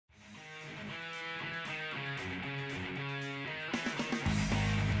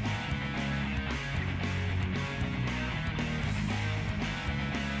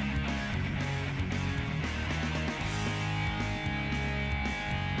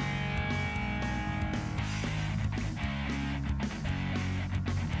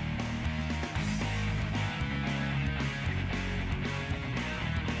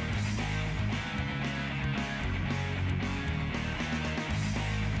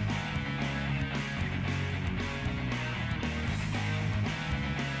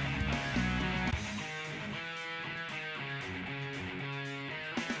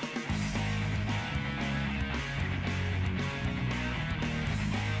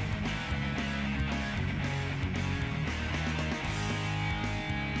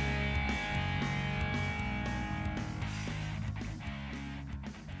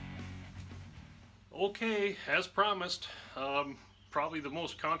Okay, as promised, probably the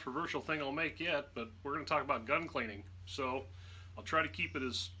most controversial thing I'll make yet, but we're going to talk about gun cleaning. So I'll try to keep it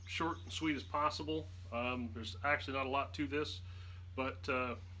as short and sweet as possible. There's actually not a lot to this, but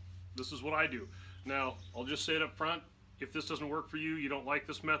this is what I do. Now, I'll just say it up front, if this doesn't work for you, you don't like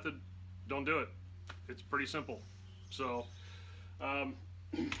this method, don't do it. It's pretty simple. So,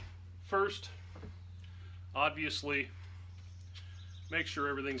 first, obviously, make sure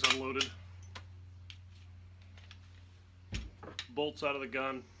everything's unloaded. Bolts out of the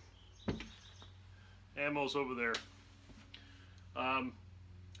gun, ammo's over there.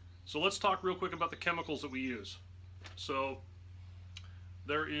 So let's talk real quick about the chemicals that we use. So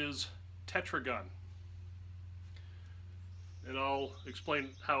there is Tetragun, and I'll explain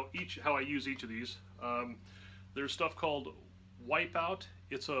how I use each of these. There's stuff called Wipeout.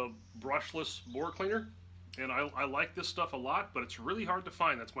 It's a brushless bore cleaner, and I like this stuff a lot, but it's really hard to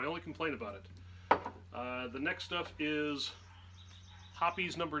find. That's my only complaint about it. The next stuff is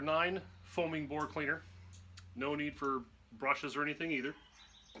Hoppy's number 9 foaming bore cleaner. No need for brushes or anything either.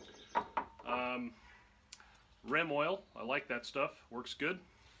 Rem oil, I like that stuff, works good.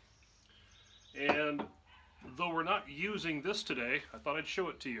 And though we're not using this today, I thought I'd show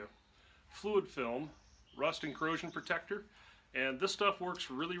it to you. Fluid film, rust and corrosion protector, and this stuff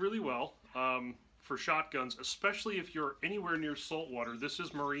works really, really well for shotguns, especially if you're anywhere near salt water. This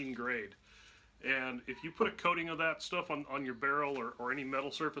is marine grade. And if you put a coating of that stuff on your barrel or any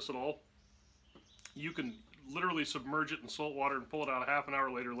metal surface at all, you can literally submerge it in salt water and pull it out a half an hour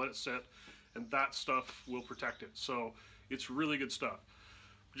later, let it sit, and that stuff will protect it. So it's really good stuff.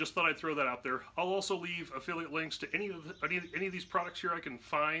 Just thought I'd throw that out there. I'll also leave affiliate links to any of these products here I can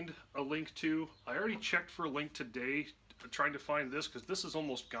find a link to. I already checked for a link today trying to find this because this is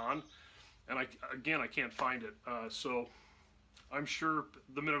almost gone, and I can't find it. So I'm sure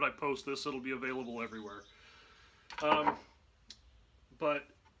the minute I post this, it'll be available everywhere. But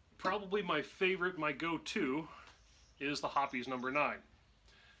probably my favorite, my go-to, is the Hoppy's number 9.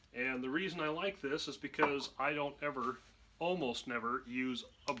 And the reason I like this is because I don't ever, almost never, use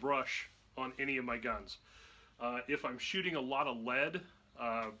a brush on any of my guns. If I'm shooting a lot of lead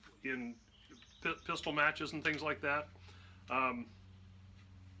in pistol matches and things like that,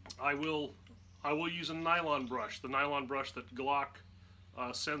 I will use a nylon brush, the nylon brush that Glock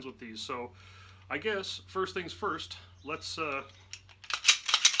sends with these. So I guess first things first, let's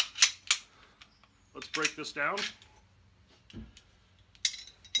break this down,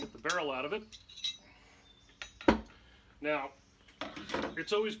 get the barrel out of it. Now,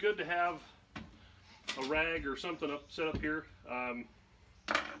 it's always good to have a rag or something set up here,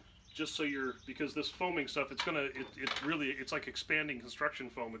 just so because this foaming stuff, it's like expanding construction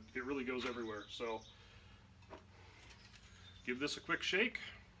foam. It really goes everywhere. So give this a quick shake.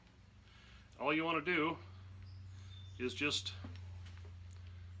 All you want to do is just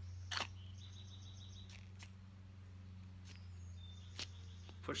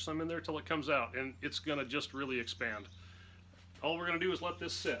push some in there till it comes out, and it's gonna just really expand. All we're gonna do is let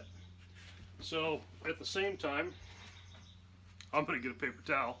this sit. So at the same time, I'm gonna get a paper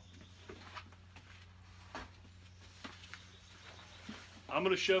towel. I'm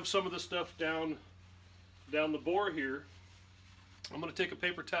going to shove some of this stuff down the bore here. I'm going to take a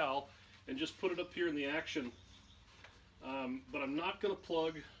paper towel and just put it up here in the action. But I'm not going to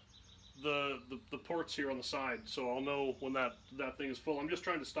plug the ports here on the side, so I'll know when that thing is full. I'm just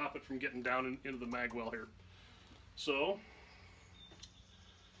trying to stop it from getting down into the mag well here. So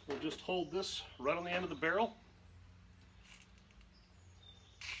we'll just hold this right on the end of the barrel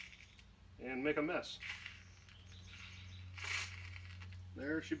and make a mess.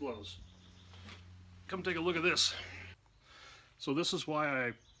 There she blows. Come take a look at this. So this is why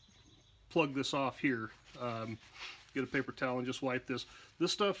I plug this off here. Get a paper towel and just wipe this.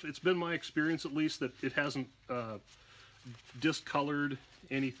 This stuff, it's been my experience at least that it hasn't discolored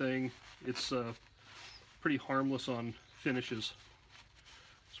anything. It's pretty harmless on finishes.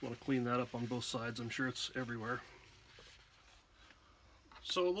 Just want to clean that up on both sides. I'm sure it's everywhere.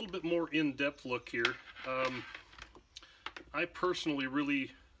 So a little bit more in-depth look here. I personally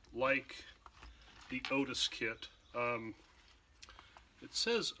really like the Otis kit. It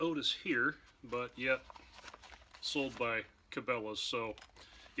says Otis here, but yet sold by Cabela's, so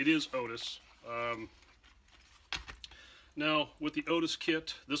it is Otis. Now, with the Otis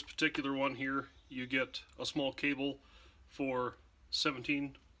kit, this particular one here, you get a small cable for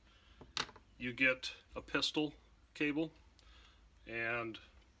 $17. You get a pistol cable, and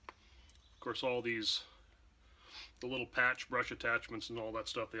of course all these, the little patch brush attachments and all that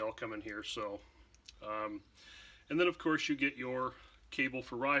stuff, they all come in here. So and then of course you get your cable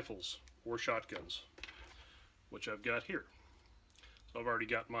for rifles or shotguns. which I've got here. So I've already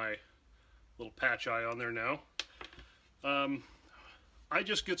got my little patch eye on there now. I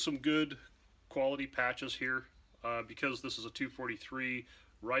just get some good quality patches here because this is a 243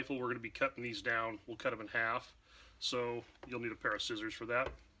 rifle. We're going to be cutting these down. We'll cut them in half, so you'll need a pair of scissors for that.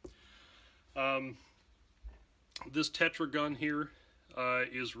 This Tetra gun here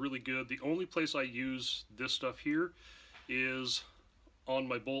is really good. The only place I use this stuff here is on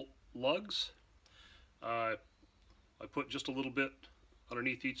my bolt lugs. I put just a little bit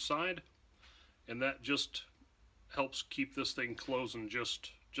underneath each side, and that just helps keep this thing closing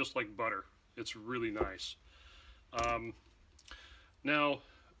just like butter. It's really nice. Now,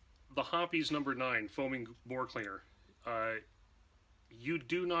 the Hoppe's number 9 foaming bore cleaner. You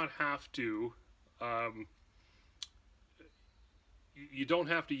do not have to. You don't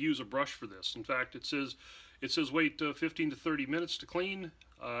have to use a brush for this. In fact, it says wait 15 to 30 minutes to clean.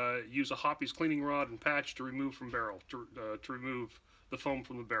 Use a Hoppe's cleaning rod and patch to remove from barrel to remove the foam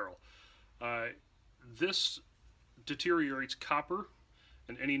from the barrel. This deteriorates copper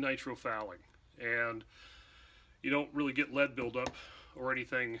and any nitrofouling, and you don't really get lead buildup or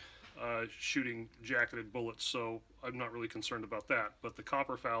anything shooting jacketed bullets, so I'm not really concerned about that. But the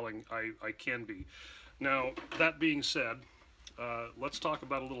copper fouling, I can be. Now, that being said, let's talk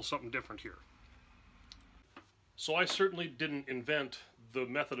about a little something different here. So I certainly didn't invent the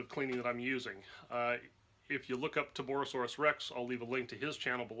method of cleaning that I'm using. If you look up Tiborosaurus Rex, I'll leave a link to his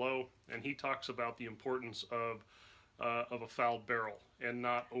channel below, and he talks about the importance of a fouled barrel and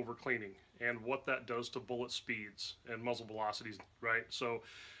not over cleaning, and what that does to bullet speeds and muzzle velocities, right? So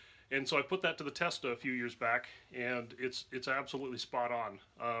I put that to the test a few years back, and it's absolutely spot on.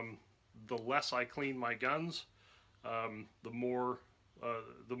 The less I clean my guns, the more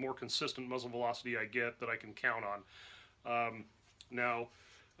consistent muzzle velocity I get that I can count on. Now,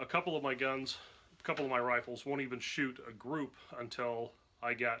 a couple of my guns, a couple of my rifles won't even shoot a group until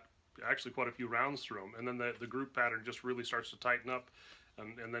I got actually quite a few rounds through them, and then the group pattern just really starts to tighten up,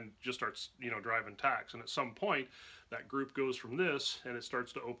 and then just starts, you know, driving tacks. And at some point, that group goes from this, and it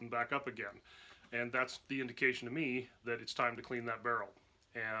starts to open back up again, and that's the indication to me that it's time to clean that barrel.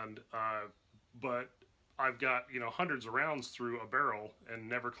 And but I've got, you know, hundreds of rounds through a barrel and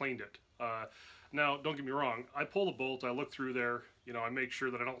never cleaned it. Now, don't get me wrong, I pull the bolt, I look through there, you know, I make sure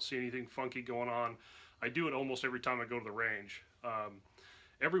that I don't see anything funky going on. I do it almost every time I go to the range.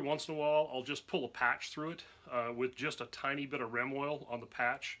 Every once in a while, I'll just pull a patch through it with just a tiny bit of rem oil on the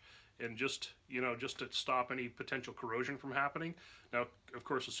patch, and just, you know, just to stop any potential corrosion from happening. Now, of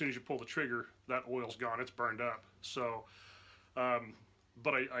course, as soon as you pull the trigger, that oil's gone, it's burned up. So,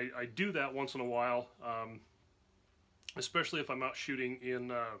 but I do that once in a while, especially if I'm out shooting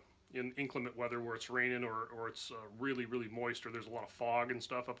in inclement weather where it's raining or it's really moist, or there's a lot of fog and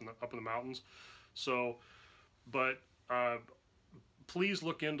stuff up in the mountains. So, but please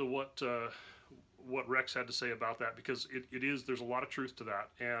look into what Rex had to say about that, because there's a lot of truth to that.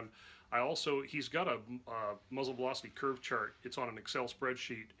 And I also, he's got a muzzle velocity curve chart. It's on an Excel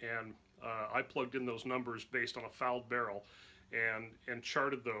spreadsheet, and I plugged in those numbers based on a fouled barrel and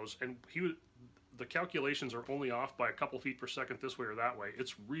charted those, and the calculations are only off by a couple feet per second this way or that way.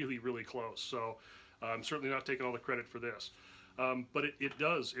 It's really close. So I'm certainly not taking all the credit for this, but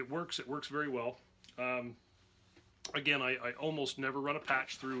it works very well. Again, I almost never run a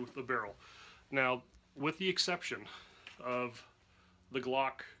patch through the barrel. Now, with the exception of the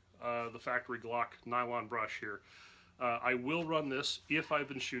Glock, the factory Glock nylon brush here, I will run this if I've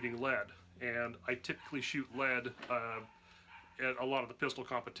been shooting lead, and I typically shoot lead at a lot of the pistol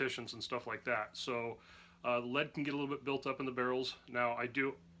competitions and stuff like that. So lead can get a little bit built up in the barrels. Now, I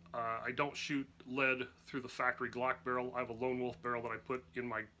don't shoot lead through the factory Glock barrel. I have a Lone Wolf barrel that I put in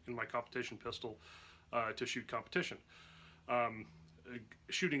my competition pistol to shoot competition.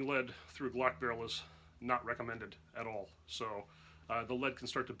 Shooting lead through a Glock barrel is not recommended at all. So the lead can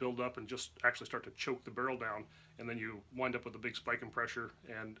start to build up and just actually start to choke the barrel down, and then you wind up with a big spike in pressure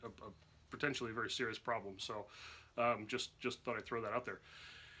and a potentially a very serious problem. So just thought I'd throw that out there.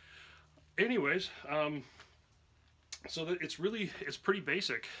 Anyways, so that it's pretty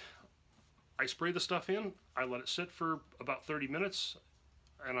basic. I spray the stuff in, I let it sit for about 30 minutes,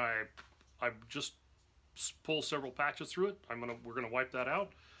 and I just pull several patches through it. We're gonna wipe that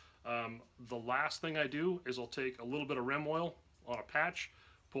out. The last thing I do is I'll take a little bit of rem oil on a patch,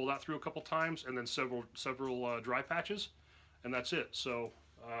 pull that through a couple times, and then several dry patches, and that's it. So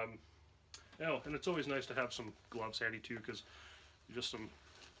and it's always nice to have some gloves handy too, because just some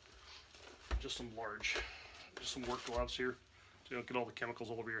work gloves here, so you don't get all the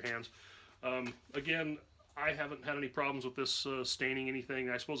chemicals all over your hands. Again, I haven't had any problems with this staining anything.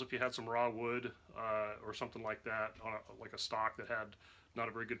 I suppose if you had some raw wood or something like that, on like a stock that had not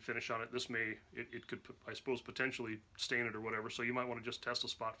a very good finish on it, this may, it could, I suppose, potentially stain it or whatever. So you might want to just test a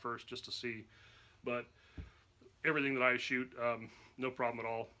spot first just to see. But everything that I shoot, no problem at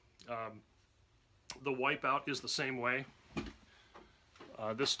all. The wipeout is the same way.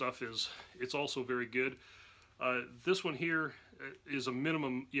 This stuff is, it's also very good. This one here is a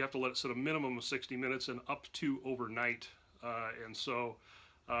minimum, you have to let it sit a minimum of 60 minutes and up to overnight. And so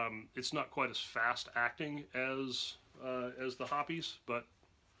it's not quite as fast acting as the Hoppies, but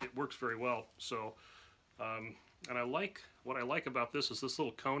it works very well. So, and what I like about this is this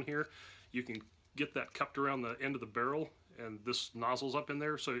little cone here. You can get that cupped around the end of the barrel, and this nozzle's up in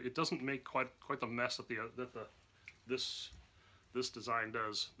there, so it doesn't make quite the mess that this design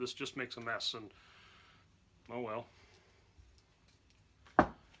does. This just makes a mess, and oh well.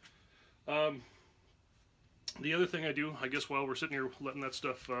 The other thing I do, I guess, while we're sitting here letting that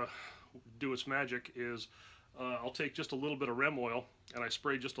stuff do its magic, is I'll take just a little bit of rem oil and I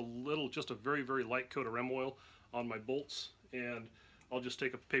spray just a very, very light coat of rem oil on my bolts, and I'll just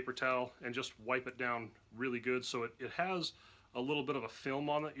take a paper towel and just wipe it down really good. So it has a little bit of a film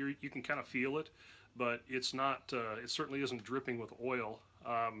on it. You can kind of feel it, but it's not. It certainly isn't dripping with oil,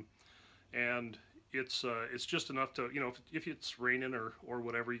 and it's just enough to, you know, if it's raining or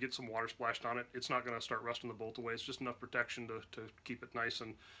whatever, you get some water splashed on it, it's not going to start rusting the bolt away. It's just enough protection to keep it nice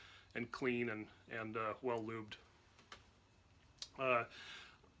and clean and well lubed.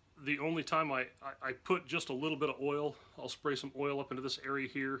 The only time I put just a little bit of oil, I'll spray some oil up into this area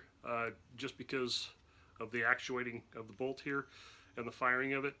here, just because of the actuating of the bolt here and the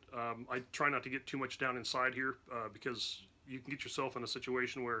firing of it. I try not to get too much down inside here, because you can get yourself in a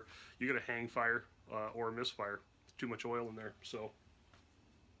situation where you get a hang fire or a misfire. Too much oil in there. So,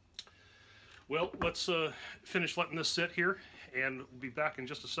 well, let's finish letting this sit here, and we'll be back in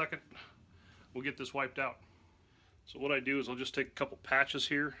just a second. We'll get this wiped out. So what I do is I'll just take a couple patches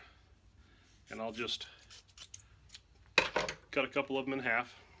here, and I'll just cut a couple of them in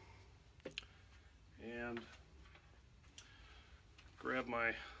half, and grab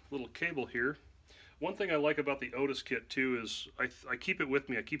my little cable here. One thing I like about the Otis kit too is I keep it with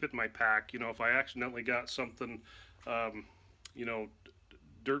me. I keep it in my pack. You know, if I accidentally got something, you know,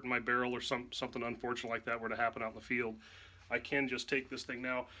 dirt in my barrel or something unfortunate like that were to happen out in the field, I can just take this thing.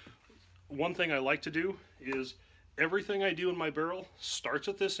 Now, one thing I like to do is everything I do in my barrel starts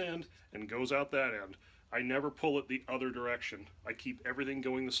at this end and goes out that end. I never pull it the other direction. I keep everything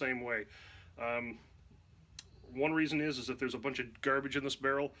going the same way. One reason is if there's a bunch of garbage in this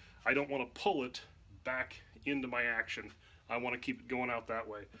barrel, I don't want to pull it back into my action. I want to keep it going out that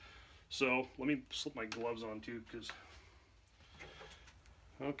way. So let me slip my gloves on too, because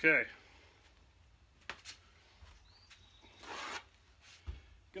okay.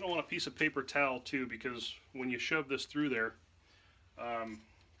 You're gonna want a piece of paper towel too, because when you shove this through there,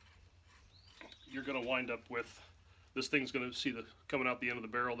 you're gonna wind up with this thing's gonna see the coming out the end of the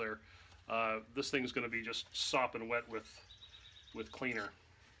barrel there. This thing's gonna be just sopping wet with cleaner.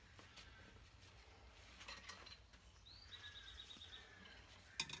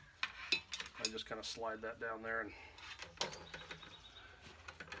 I just kind of slide that down there, and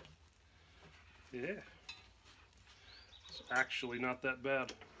yeah, it's actually not that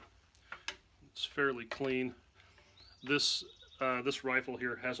bad. It's fairly clean. This rifle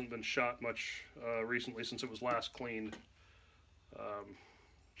here hasn't been shot much recently since it was last cleaned.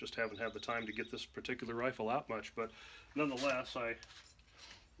 Just haven't had the time to get this particular rifle out much, but nonetheless, I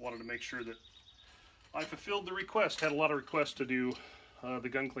wanted to make sure that I fulfilled the request. Had a lot of requests to do the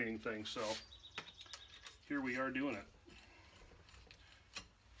gun cleaning thing, so here we are doing it.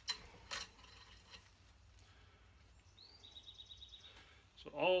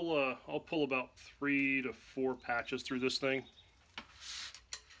 So I'll pull about 3 to 4 patches through this thing.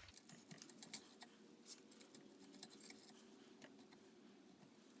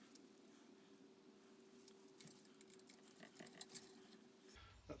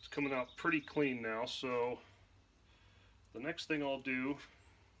 That's coming out pretty clean now, so the next thing I'll do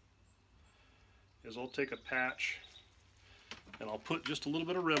is I'll take a patch and I'll put just a little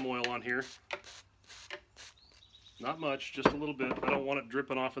bit of rim oil on here. Not much, just a little bit. I don't want it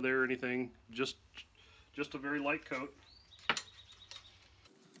dripping off of there or anything. Just a very light coat.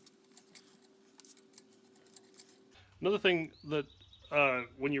 Another thing that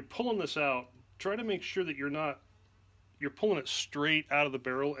when you're pulling this out, try to make sure that you're pulling it straight out of the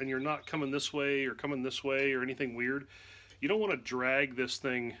barrel and you're not coming this way or anything weird. You don't want to drag this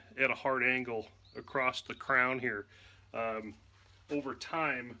thing at a hard angle across the crown here. Over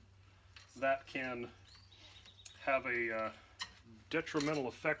time, that can have a detrimental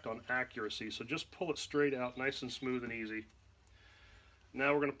effect on accuracy, so just pull it straight out, nice and smooth and easy.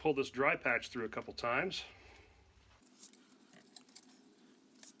 Now we're going to pull this dry patch through a couple times.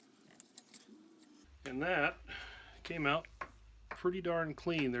 And that came out pretty darn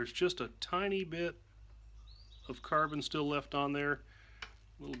clean. There's just a tiny bit of carbon still left on there,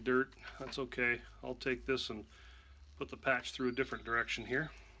 a little dirt. That's okay. I'll take this and put the patch through a different direction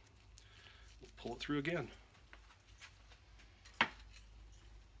here. We'll pull it through again.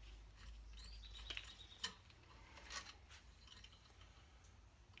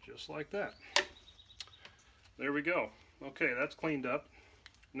 Just like that. There we go. Okay, that's cleaned up.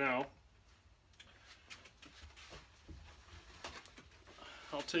 Now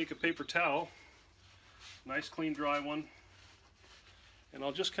I'll take a paper towel, nice clean dry one, and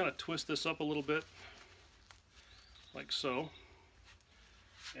I'll just kind of twist this up a little bit like so,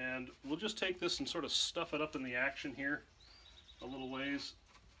 and we'll just take this and sort of stuff it up in the action here a little ways,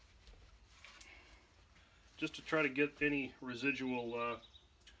 just to try to get any residual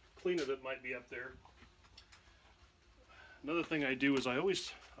cleaner that might be up there. Another thing I do is I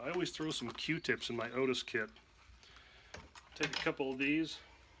always throw some Q-tips in my Otis kit. Take a couple of these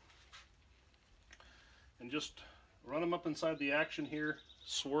and just run them up inside the action here,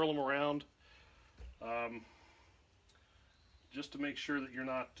 swirl them around, just to make sure that you're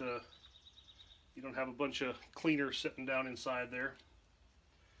not, you don't have a bunch of cleaner sitting down inside there.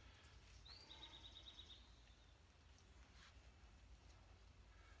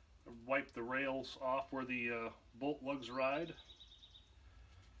 Wipe the rails off where the bolt lugs ride.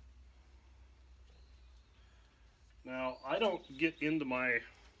 Now I don't get into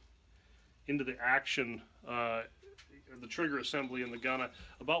the action, the trigger assembly in the gun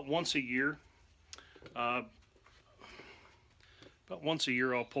about once a year. About once a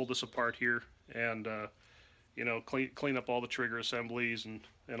year I'll pull this apart here and you know, clean up all the trigger assemblies and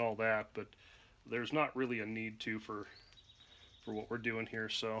all that, but there's not really a need to for what we're doing here.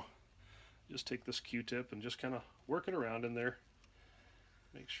 So just take this Q-tip and just kind of work it around in there.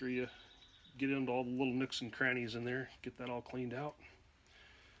 Make sure you get into all the little nooks and crannies in there, get that all cleaned out.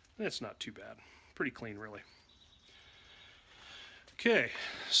 It's not too bad. Pretty clean, really. Okay,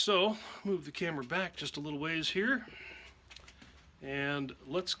 so move the camera back just a little ways here, and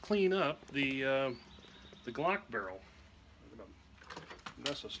let's clean up the Glock barrel. I'm gonna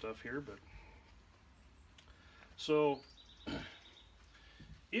mess of stuff here, but so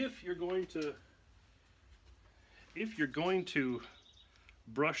if you're going to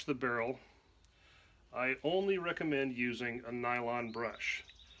brush the barrel, I only recommend using a nylon brush.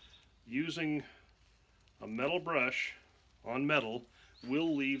 Using a metal brush on metal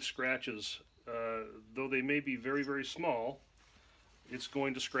will leave scratches. Though they may be very, very small, it's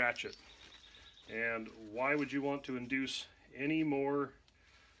going to scratch it. And why would you want to induce any more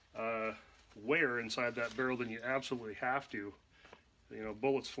wear inside that barrel than you absolutely have to? You know,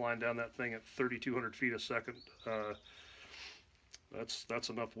 bullets flying down that thing at 3,200 feet a second, that's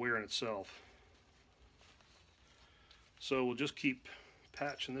enough wear in itself. So we'll just keep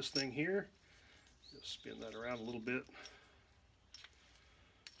patching this thing here. Just spin that around a little bit.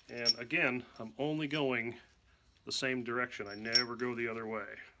 And again, I'm only going the same direction. I never go the other way.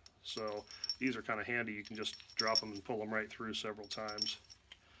 So these are kind of handy. You can just drop them and pull them right through several times.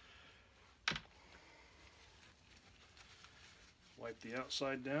 Wipe the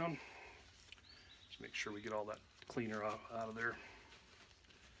outside down. Just make sure we get all that cleaner out of there.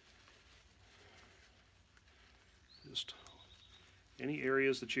 Just any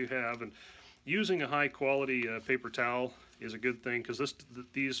areas that you have, and using a high quality paper towel is a good thing, because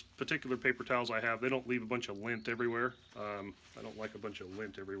these particular paper towels I have, they don't leave a bunch of lint everywhere. I don't like a bunch of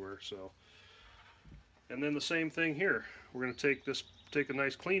lint everywhere. So, and then the same thing here. We're going to take a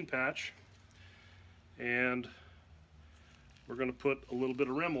nice clean patch, and we're going to put a little bit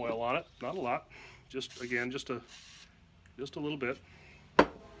of rim oil on it. Not a lot, just a little bit,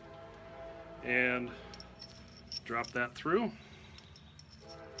 and drop that through.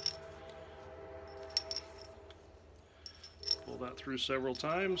 Pull that through several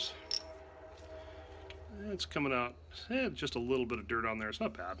times. It's coming out, just a little bit of dirt on there. It's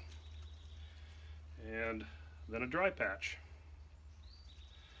not bad. And then a dry patch.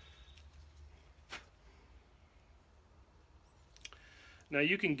 Now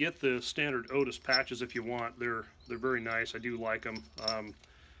you can get the standard Otis patches if you want. They're very nice. I do like them.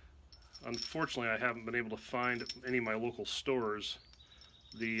 Unfortunately, I haven't been able to find any of my local stores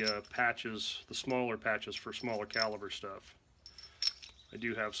the patches, the smaller patches for smaller caliber stuff. I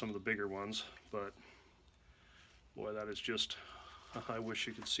do have some of the bigger ones, but boy, that is just, I wish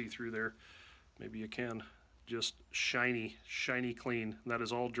you could see through there. Maybe you can. just shiny, shiny clean. And that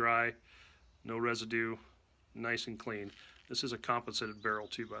is all dry, no residue, nice and clean. This is a compensated barrel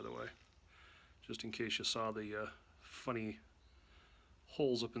too, by the way, just in case you saw the funny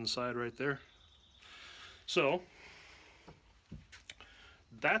holes up inside right there. So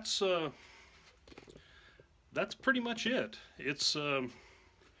that's pretty much it. It's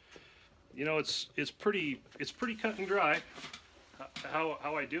you know, it's pretty cut and dry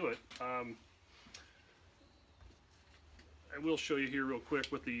how I do it. I will show you here real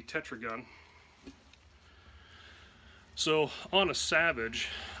quick with the Tetra gun. So on a Savage,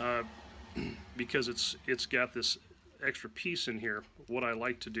 because it's got this extra piece in here, what I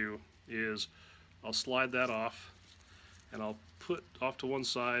like to do is I'll slide that off and I'll put off to one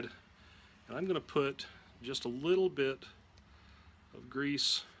side, and I'm going to put just a little bit of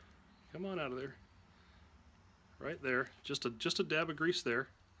grease. Come on out of there. Right there. Just a dab of grease there,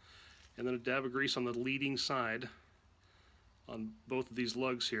 and then a dab of grease on the leading side on both of these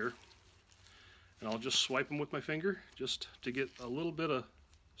lugs here. And I'll just swipe them with my finger just to get a little bit of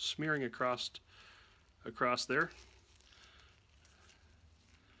smearing across there.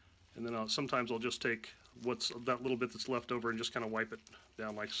 And then sometimes I'll just take that little bit that's left over and just kind of wipe it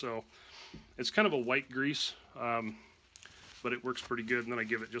down like so. It's kind of a white grease, but it works pretty good. And then I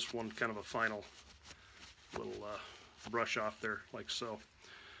give it just one kind of a final little brush off there like so.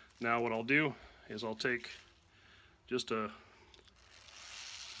 Now what I'll do is I'll take just a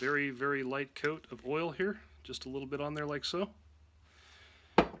very, very light coat of oil here, just a little bit on there like so.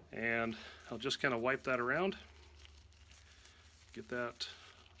 And I'll just kind of wipe that around. Get that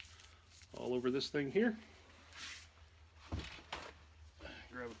all over this thing here.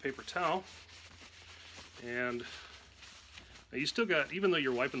 Grab a paper towel, and now you still got, even though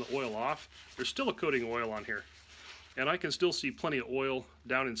you're wiping the oil off, there's still a coating of oil on here, and I can still see plenty of oil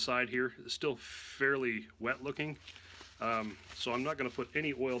down inside here. It's still fairly wet looking, so I'm not going to put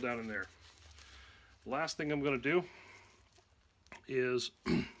any oil down in there. Last thing I'm going to do is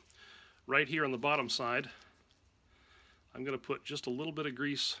right here on the bottom side, I'm going to put just a little bit of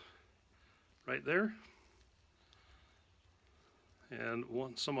grease right there, and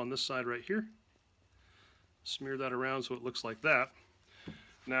some on this side right here. Smear that around so it looks like that.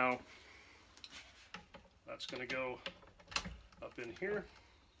 Now that's going to go up in here,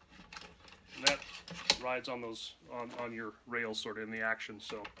 and that rides on those on your rails sort of in the action.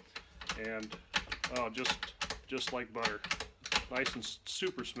 So, and oh, just like butter, nice and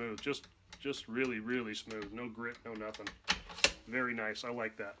super smooth, just really, really smooth, no grit, no nothing. Very nice. I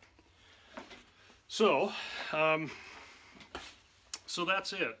like that. So so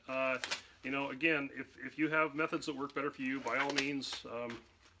that's it. You know, again, if you have methods that work better for you, by all means,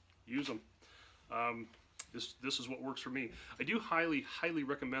 use them. This is what works for me. I do highly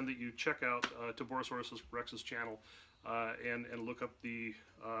recommend that you check out Tiborosaurus Rex's channel and look up the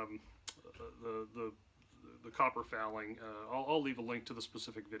copper fouling. I'll leave a link to the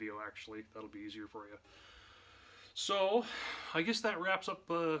specific video, actually. That'll be easier for you. So I guess that wraps up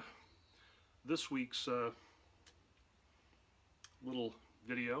this week's little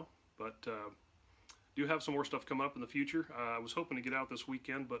video, but do have some more stuff come up in the future. I was hoping to get out this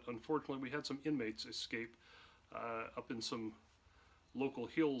weekend, but unfortunately we had some inmates escape up in some local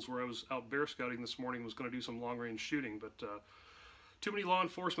hills where I was out bear scouting this morning. Was going to do some long-range shooting, but too many law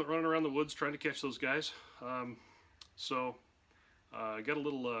enforcement running around the woods trying to catch those guys. So I got a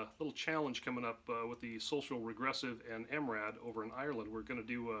little challenge coming up with the Social Regressive and MRAD over in Ireland. We're going to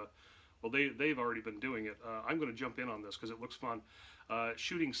do well, they've already been doing it. I'm going to jump in on this because it looks fun.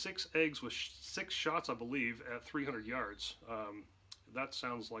 Shooting 6 eggs with 6 shots, I believe, at 300 yards. That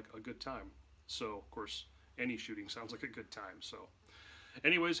sounds like a good time. So, of course, any shooting sounds like a good time. So,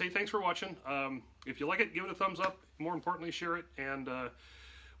 anyways, hey, thanks for watching. If you like it, give it a thumbs up. More importantly, share it. And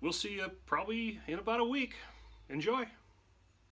we'll see you probably in about a week. Enjoy.